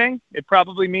good thing. It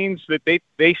probably means that they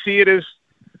see it as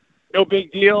no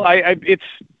big deal. I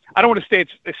don't want to say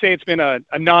it's been a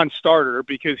non-starter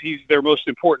because he's their most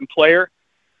important player,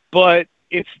 but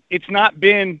it's not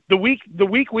been the week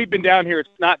we've been down here. It's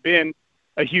not been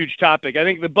a huge topic. I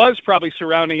think the buzz probably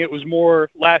surrounding it was more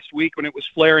last week when it was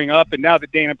flaring up, and now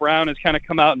that Dana Brown has kind of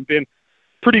come out and been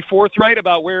pretty forthright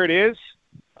about where it is,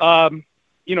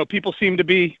 people seem to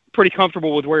be pretty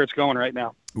comfortable with where it's going right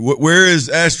now. Where is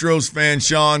Astros fan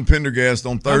Sean Pendergast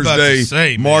on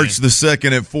Thursday, March the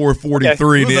 2nd at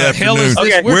 4:43 in the afternoon?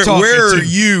 Okay.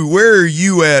 Where are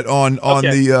you at on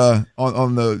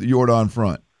the Jordan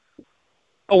front?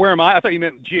 Oh, where am I? I thought you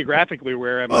meant geographically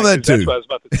where am I? That too. That's what I was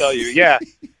about to tell you.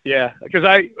 Yeah. Because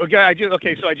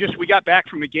we got back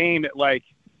from the game at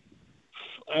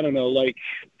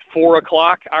 4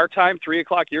 o'clock our time, 3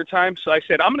 o'clock your time. So I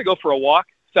said, I'm going to go for a walk,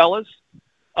 fellas.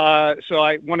 So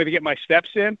I wanted to get my steps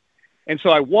in. And so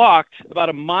I walked about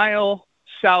a mile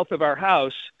south of our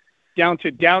house down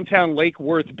to downtown Lake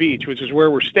Worth Beach, which is where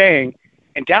we're staying.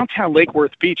 And downtown Lake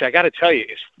Worth Beach, I got to tell you,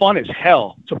 is fun as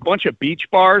hell. It's a bunch of beach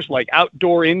bars, like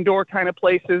outdoor, indoor kind of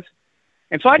places.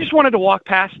 And so I just wanted to walk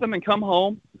past them and come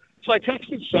home. So I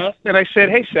texted Seth and I said,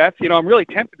 hey, Seth, I'm really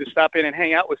tempted to stop in and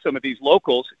hang out with some of these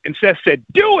locals. And Seth said,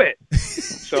 do it.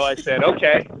 So I said,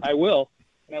 okay, I will.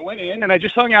 And I went in and I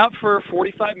just hung out for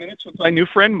 45 minutes with my new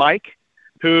friend, Mike,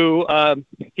 who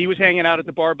he was hanging out at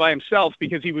the bar by himself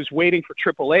because he was waiting for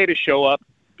AAA to show up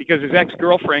because his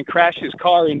ex-girlfriend crashed his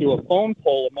car into a phone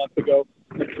pole a month ago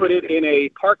and put it in a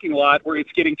parking lot where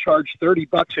it's getting charged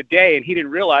 $30 a day, and he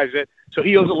didn't realize it. So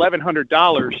he owes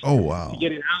 $1,100 Oh, wow. to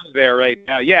get it out of there right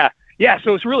now. Yeah,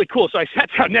 so it's really cool. So I sat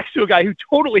down next to a guy who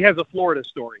totally has a Florida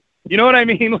story. You know what I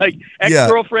mean? Like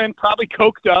ex-girlfriend, probably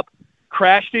coked up,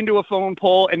 crashed into a phone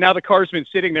pole, and now the car's been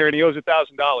sitting there and he owes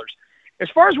 $1,000. As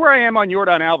far as where I am on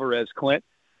Jordan Alvarez, Clint,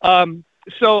 I'm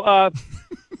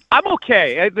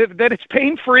okay. That it's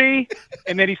pain-free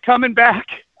and that he's coming back.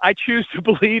 I choose to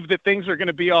believe that things are going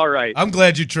to be all right. I'm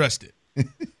glad you trust it.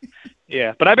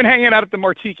 Yeah, but I've been hanging out at the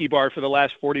Martiki bar for the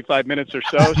last 45 minutes or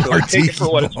so, so I take it for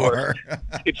what it's worth.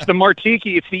 It's the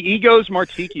Martiki. It's the Ego's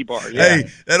Martiki bar. Yeah. Hey,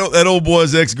 that old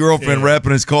boy's ex-girlfriend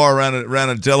wrapping his car around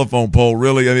a telephone pole,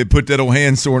 really, put that old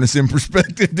hand soreness in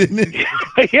perspective, didn't it?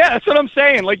 Yeah, that's what I'm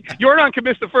saying. Like, Jordan could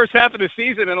miss the first half of the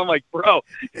season, and I'm like, bro,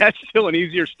 that's still an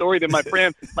easier story than my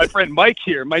friend Mike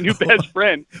here, my new best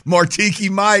friend. Martiki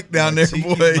Mike down there,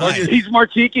 boy. He's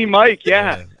Martiki Mike,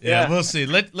 yeah. Yeah, we'll see.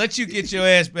 Let you get your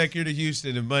ass back here to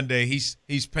Houston, and Monday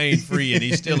he's pain free, and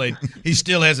he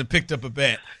still hasn't picked up a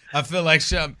bat. I feel like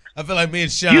me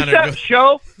and Sean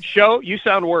you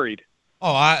sound worried.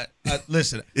 Oh, I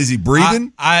listen. Is he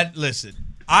breathing? I listen.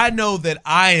 I know that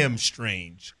I am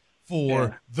strange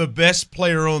for the best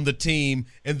player on the team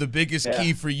and the biggest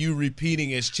key for you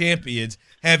repeating as champions,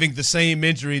 having the same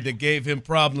injury that gave him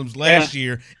problems last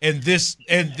year, and this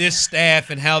staff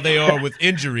and how they are with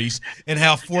injuries and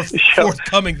how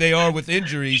forthcoming they are with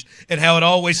injuries and how it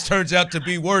always turns out to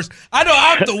be worse. I know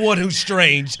I'm the one who's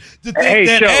strange to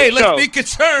think let's be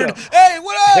concerned. Hey,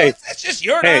 what up? It's just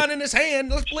Jordan in his hand.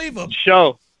 Let's believe him.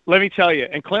 Let me tell you,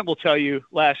 and Clint will tell you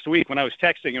last week when I was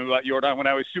texting him about Jordan, when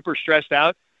I was super stressed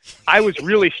out, I was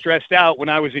really stressed out when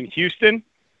I was in Houston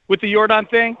with the Jordan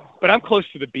thing, but I'm close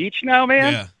to the beach now,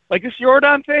 man. Yeah. Like this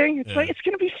Jordan thing, it's like, it's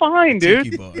going to be fine, dude.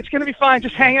 It's going to be fine.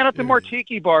 Just hang out at the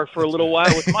Martiki bar for a little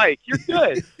while with Mike. You're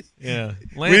good. Yeah.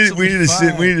 We need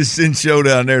to send Show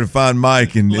down there to find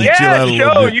Mike and chill out a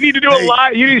little bit. You need to do a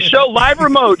live. You need to show live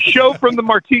remote show from the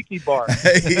Martiki bar.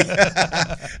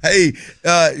 Hey,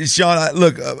 Sean.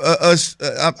 Look,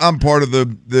 I'm part of the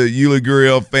Yuli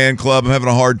Gurriel fan club. I'm having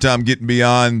a hard time getting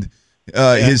beyond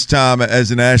his time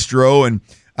as an Astro, and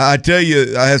I tell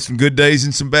you, I had some good days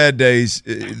and some bad days.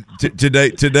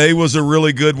 Today was a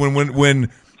really good one. When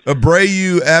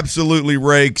Abreu absolutely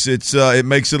rakes, it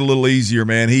makes it a little easier,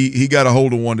 man. He got a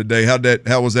hold of one today.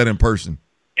 How was that in person?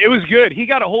 It was good. He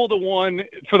got a hold of one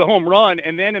for the home run,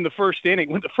 and then in the first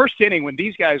inning, when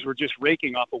these guys were just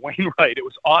raking off of Wainwright, it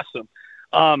was awesome.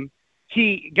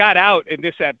 He got out in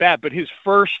this at bat, but his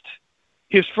first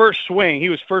swing, he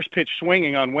was first pitch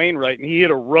swinging on Wainwright, and he hit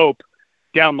a rope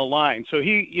down the line. So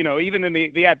he, even in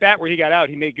the at bat where he got out,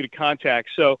 he made good contact.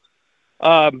 So,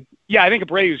 I think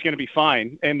Abreu is going to be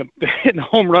fine, and the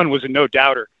home run was a no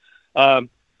doubter. I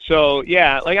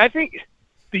think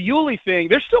the Yuli thing.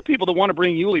 There's still people that want to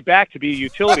bring Yuli back to be a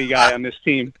utility guy on this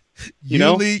team.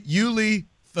 Yuli,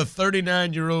 the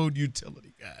 39-year-old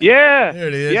utility guy. Yeah, there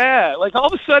it is. Yeah, like all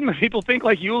of a sudden people think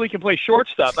like Yuli can play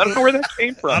shortstop. I don't know where that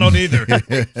came from. I don't either.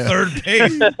 Third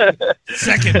base,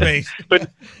 second base. But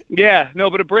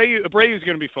Abreu is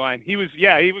going to be fine. He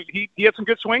had some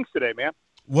good swings today, man.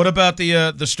 What about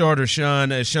the starter,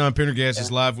 Sean? Sean Pendergast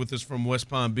is live with us from West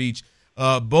Palm Beach.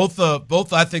 Both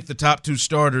I think the top two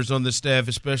starters on the staff,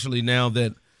 especially now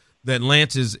that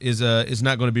Lance is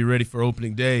not going to be ready for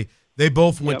opening day. They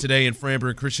both went today in Framber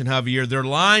and Christian Javier. Their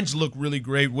lines look really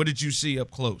great. What did you see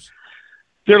up close?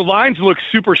 Their lines look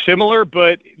super similar,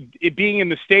 but it being in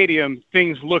the stadium,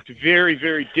 things looked very,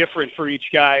 very different for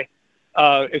each guy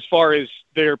as far as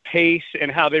their pace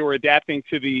and how they were adapting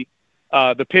to the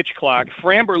pitch clock.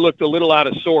 Framber looked a little out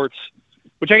of sorts,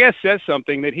 which I guess says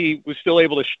something, that he was still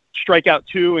able to strike out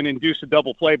 2 and induce a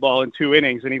double play ball in 2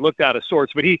 innings, and he looked out of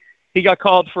sorts. But he got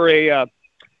called for a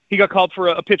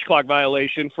pitch clock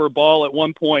violation for a ball at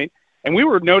one point, and we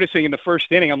were noticing in the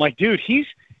first inning, I'm like, dude,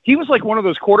 he was like one of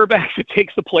those quarterbacks that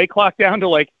takes the play clock down to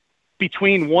like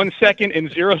between 1 second and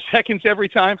 0 seconds every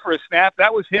time for a snap.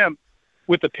 That was him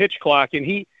with the pitch clock, and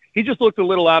he just looked a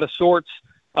little out of sorts.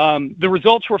 The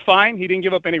results were fine. He didn't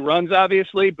give up any runs,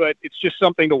 obviously, but it's just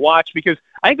something to watch, because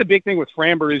I think the big thing with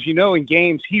Framber is, in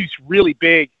games, he's really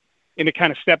big into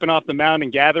kind of stepping off the mound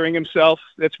and gathering himself.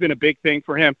 That's been a big thing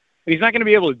for him. And he's not going to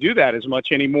be able to do that as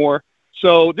much anymore.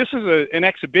 So this is an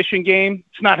exhibition game.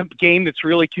 It's not a game that's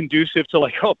really conducive to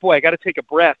like, oh, boy, I got to take a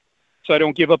breath so I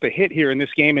don't give up a hit here in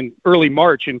this game in early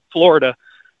March in Florida.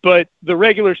 But the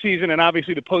regular season and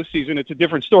obviously the postseason, it's a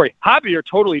different story. Javier,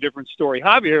 totally different story.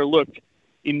 Javier looked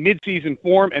in midseason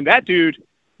form, and that dude,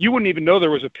 you wouldn't even know there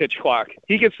was a pitch clock.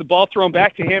 He gets the ball thrown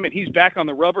back to him, and he's back on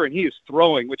the rubber, and he is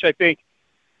throwing, which I think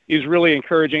is really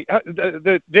encouraging.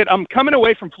 That I'm coming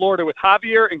away from Florida with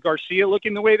Javier and Garcia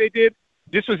looking the way they did.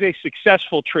 This was a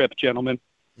successful trip, gentlemen.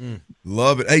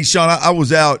 Love it. Hey, Sean, I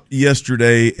was out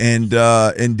yesterday and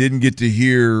didn't get to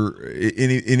hear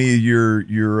any of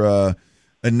your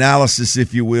analysis,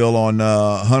 if you will, on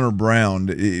Hunter Brown.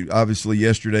 Obviously,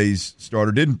 yesterday's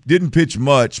starter didn't pitch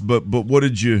much, but what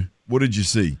did you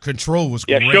see? Control was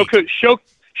great.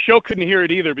 Show couldn't hear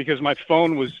it either because my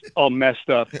phone was all messed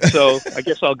up. So I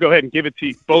guess I'll go ahead and give it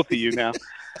to both of you now.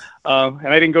 And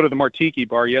I didn't go to the Martiki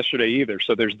bar yesterday either,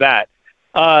 so there's that.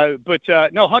 But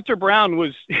no, Hunter Brown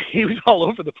was all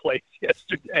over the place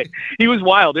yesterday. He was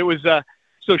wild. It was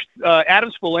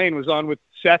Adam Spillane was on with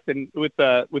Seth and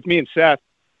with me and Seth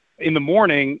in the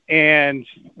morning, and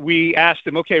we asked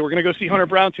him, okay, we're going to go see Hunter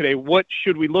Brown today. What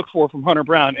should we look for from Hunter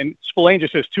Brown? And Spillane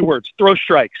just says 2 words: throw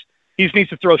strikes. He just needs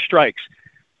to throw strikes.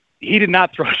 He did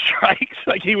not throw strikes.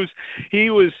 Like he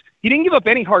didn't give up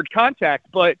any hard contact,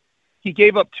 but he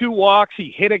gave up 2 walks. He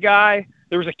hit a guy.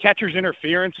 There was a catcher's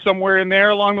interference somewhere in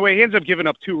there along the way. He ends up giving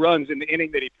up 2 runs in the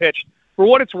inning that he pitched. For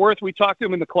what it's worth, we talked to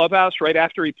him in the clubhouse right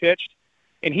after he pitched,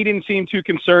 and he didn't seem too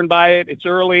concerned by it. It's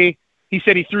early. He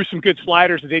said he threw some good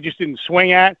sliders that they just didn't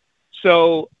swing at.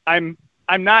 So I'm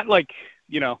not like,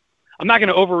 I'm not going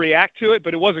to overreact to it,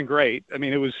 but it wasn't great. I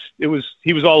mean, he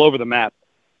was all over the map.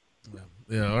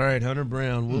 Yeah. All right. Hunter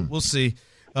Brown. We'll see.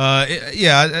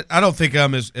 I don't think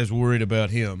I'm as worried about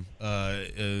him.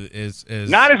 As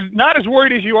not as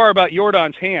worried as you are about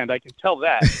Jordan's hand. I can tell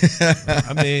that.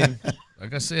 I mean,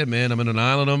 like I said, man, I'm in an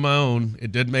island on my own.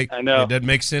 It doesn't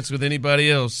make sense with anybody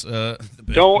else.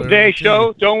 Don't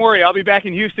worry. I'll be back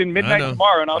in Houston midnight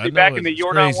tomorrow, and I'll be back in the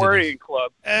Jordan Worrying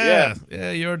Club. Yeah,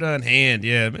 Jordan Hand.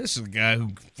 Yeah, man, this is a guy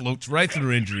who floats right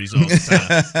through injuries all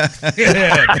the time.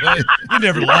 Yeah, you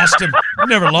never lost him. You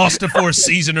never lost him for a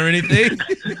season or anything.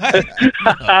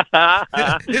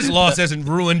 His loss hasn't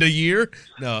ruined a year.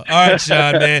 No. All right,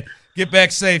 Sean, man, get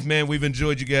back safe, man. We've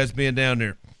enjoyed you guys being down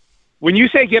there. When you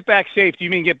say get back safe, do you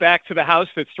mean get back to the house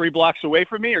that's 3 blocks away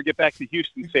from me, or get back to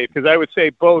Houston safe? Because I would say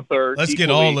both are. Let's equally...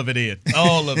 get all of it in.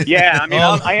 All of it. Yeah, I mean,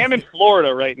 I am in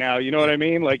Florida right now. You know what I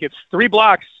mean? Like, it's 3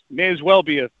 blocks. May as well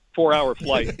be a 4-hour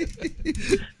flight.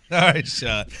 All right,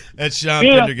 Sean. That's Sean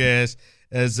Pendergast.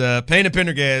 As Payne and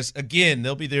Pendergast, again,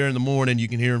 they'll be there in the morning. You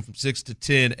can hear them from 6 to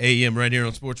 10 a.m. right here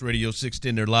on Sports Radio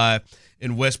 610. They're live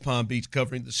in West Palm Beach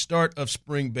covering the start of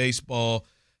spring baseball.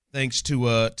 Thanks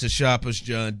to Shoppers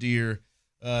John Deere.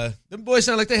 Them boys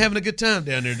sound like they're having a good time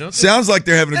down there, don't they? Sounds like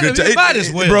they're having a good time. Might as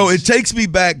well. Bro, it takes me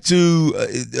back to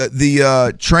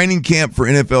the training camp for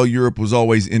NFL Europe was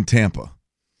always in Tampa.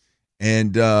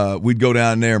 And we'd go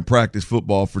down there and practice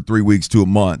football for 3 weeks to a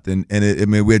month. And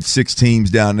we had 6 teams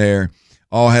down there,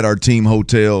 all had our team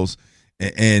hotels.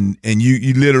 And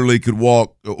you literally could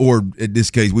walk, or in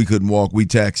this case, we couldn't walk. We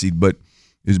taxied, but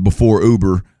it was before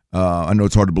Uber. I know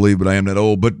it's hard to believe, but I am that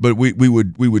old. But we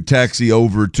would taxi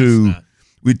over to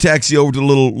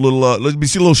the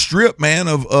little strip, man,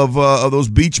 of those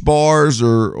beach bars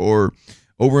or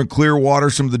over in Clearwater,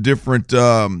 some of the different.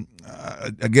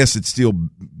 I guess it's still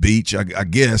beach. I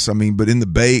guess. I mean, but in the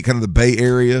Bay, kind of the Bay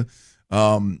area,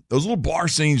 those little bar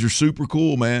scenes are super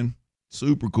cool, man.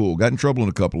 Super cool. Got in trouble in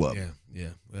a couple of them. Yeah.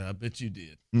 Well, I bet you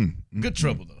did. Good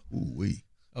trouble though. Ooh-wee.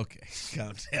 Okay,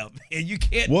 calm down, man. You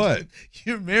can't. What?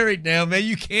 You're married now, man.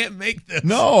 You can't make the.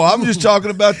 No, I'm just talking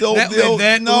about the old.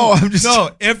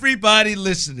 Everybody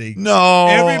listening. No,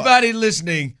 everybody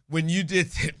listening. When you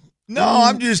did that. No,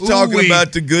 I'm just talking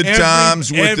about the good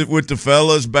times with the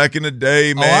fellas back in the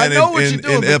day, man. I know what you're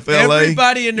doing. In FLA,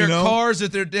 everybody in their cars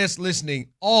at their desk listening,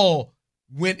 all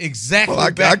went exactly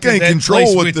back I can't to that control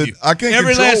place what with the you. I can't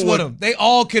Every control last what, one of them. They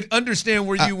all could understand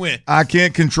where you went. I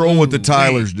can't control what the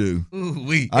Tylers do.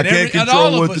 I can't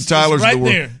control what the Tylers right do.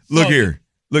 There. Look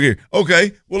here.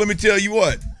 Okay, well let me tell you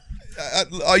what.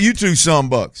 You two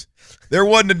sumbucks. There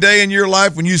wasn't a day in your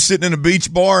life when you was sitting in a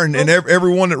beach bar and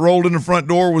everyone that rolled in the front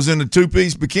door was in a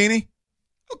two-piece bikini?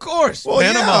 Of course. Well,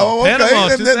 Panama. okay. Panama,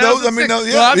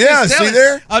 see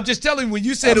there? I'm just telling you, when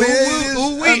you said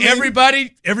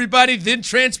everybody then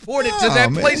transported to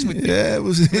that place with you. Yeah, it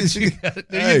was.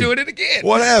 You're doing it again.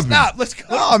 What happened? Stop. Let's go.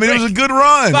 No, it was a good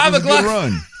run. 5 o'clock. Good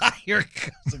run. Here it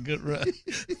comes. A good run.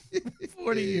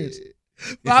 40 years.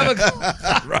 5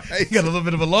 o'clock. Right. You got a little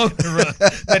bit of a longer run.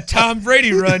 That Tom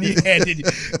Brady run you had, did you?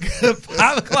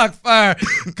 5 o'clock fire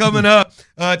coming up.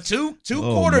 Two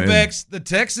quarterbacks the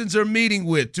Texans are meeting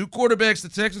with. Two quarterbacks the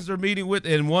Texans are meeting with,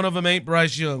 and one of them ain't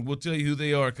Bryce Young. We'll tell you who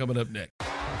they are coming up next.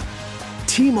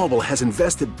 T-Mobile has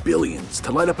invested billions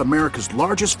to light up America's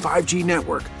largest 5G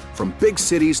network, from big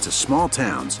cities to small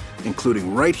towns,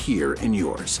 including right here in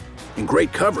yours. And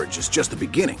great coverage is just the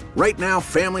beginning. Right now,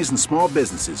 families and small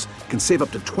businesses can save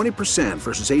up to 20%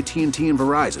 versus AT&T and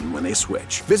Verizon when they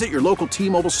switch. Visit your local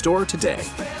T-Mobile store today.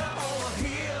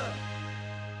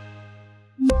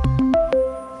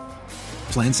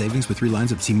 Plan savings with 3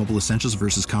 lines of T-Mobile Essentials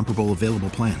versus comparable available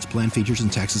plans. Plan features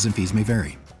and taxes and fees may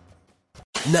vary.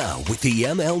 Now, with the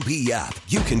MLB app,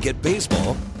 you can get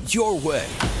baseball your way.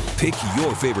 Pick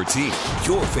your favorite team,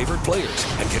 your favorite players,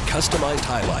 and get customized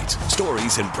highlights,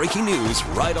 stories, and breaking news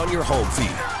right on your home feed.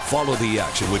 Follow the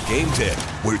action with Game 10,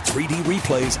 where 3D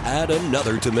replays add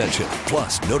another dimension.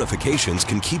 Plus, notifications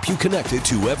can keep you connected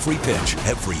to every pitch,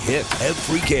 every hit,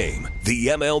 every game. The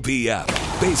MLB app.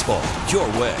 Baseball your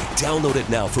way. Download it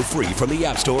now for free from the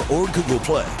App Store or Google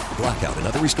Play. Blackout and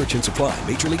other restrictions apply.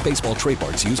 Major League Baseball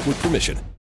trademarks used with permission.